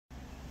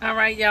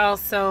Alright, y'all,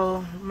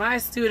 so my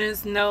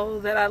students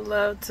know that I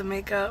love to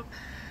make up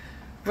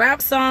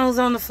rap songs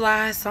on the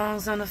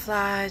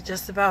fly,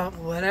 just about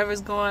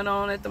whatever's going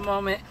on at the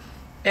moment.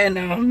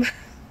 And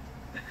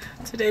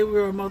today we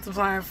were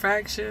multiplying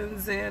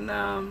fractions, and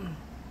I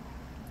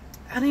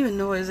don't even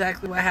know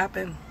exactly what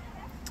happened.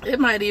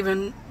 It might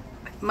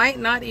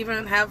not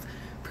even have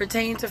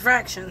pertained to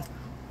fractions,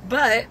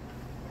 but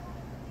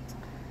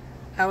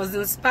I was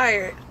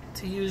inspired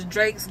to use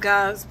Drake's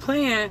God's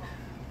Plan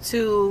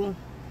to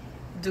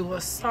do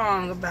a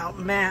song about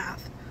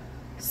math.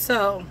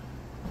 So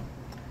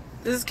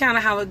this is kind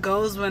of how it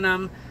goes when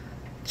I'm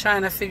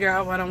trying to figure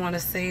out what I want to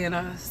say in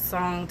a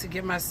song to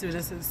get my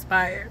students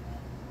inspired.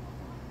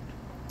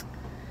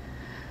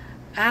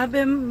 I've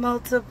been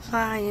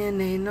multiplying,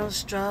 ain't no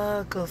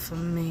struggle for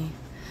me.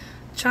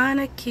 Trying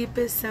to keep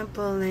it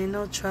simple, ain't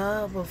no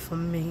trouble for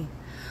me.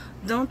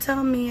 Don't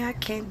tell me I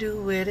can't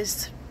do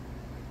it.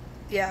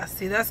 Yeah,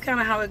 see, that's kind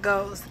of how it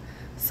goes.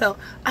 So,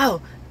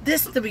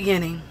 this is the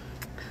beginning.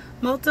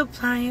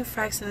 Multiplying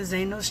fractions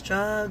ain't no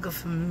struggle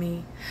for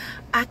me.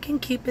 I can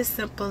keep it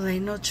simple,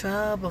 ain't no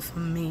trouble for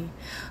me.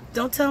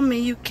 Don't tell me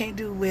you can't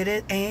do with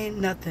it, ain't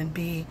nothing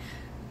be.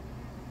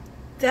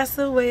 That's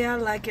the way I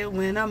like it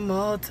when I'm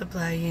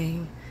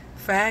multiplying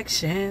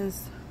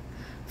fractions.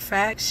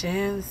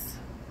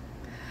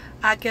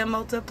 I can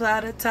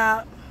multiply the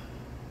top.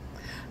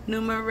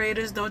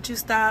 Numerators, don't you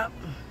stop.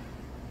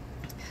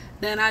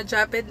 Then I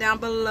drop it down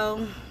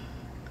below.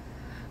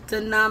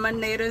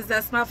 Denominators,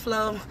 that's my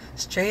flow.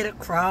 Straight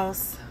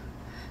across.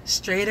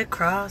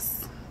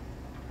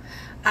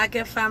 I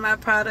can find my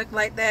product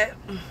like that.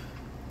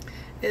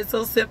 It's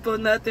so simple,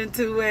 nothing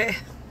to it.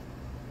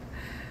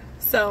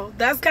 So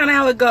that's kind of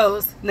how it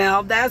goes.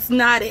 Now, that's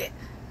not it.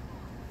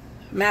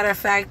 Matter of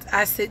fact,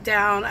 I sit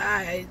down,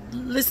 I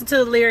listen to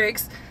the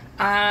lyrics,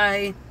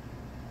 I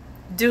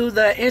do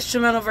the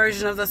instrumental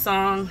version of the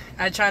song.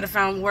 I try to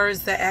find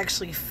words that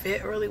actually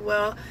fit really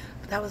well.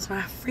 But that was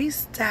my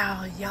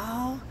freestyle,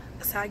 y'all.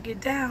 That's how I get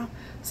down.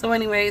 So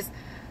anyways,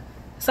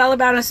 it's all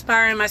about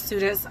inspiring my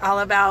students, all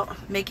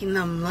about making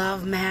them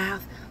love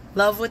math,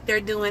 love what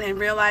they're doing, and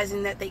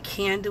realizing that they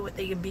can do it,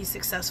 they can be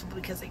successful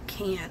because they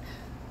can.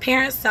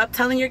 Parents, stop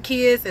telling your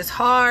kids it's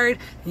hard,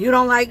 you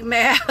don't like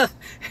math,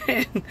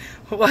 and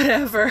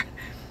whatever,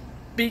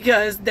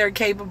 because they're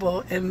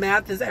capable, and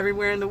math is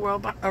everywhere in the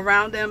world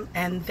around them,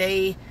 and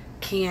they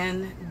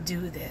can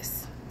do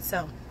this.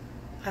 So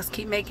let's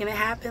keep making it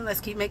happen.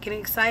 Let's keep making it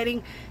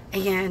exciting,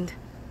 and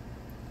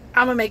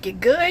I'm gonna make it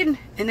good,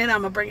 and then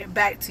I'm gonna bring it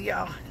back to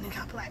y'all, and then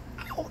I'll be like,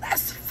 oh,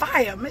 that's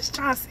fire, Miss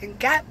Johnson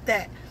got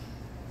that.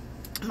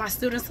 My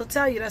students will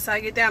tell you that's how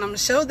I get down. I'm gonna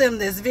show them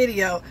this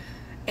video,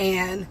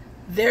 and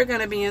they're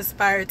gonna be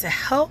inspired to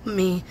help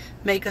me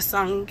make a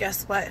song. And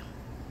guess what?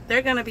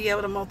 They're gonna be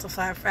able to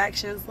multiply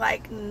fractions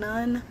like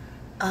none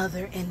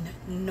other in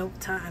no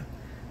time.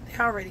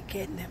 They're already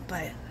getting it,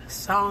 but a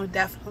song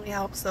definitely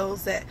helps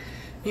those that,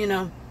 you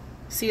know,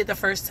 see it the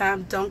first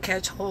time, don't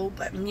catch hold,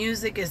 but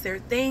music is their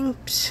thing.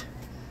 Psh,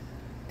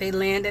 they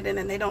land it and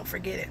then they don't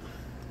forget it.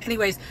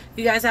 Anyways,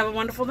 you guys have a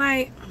wonderful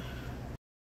night.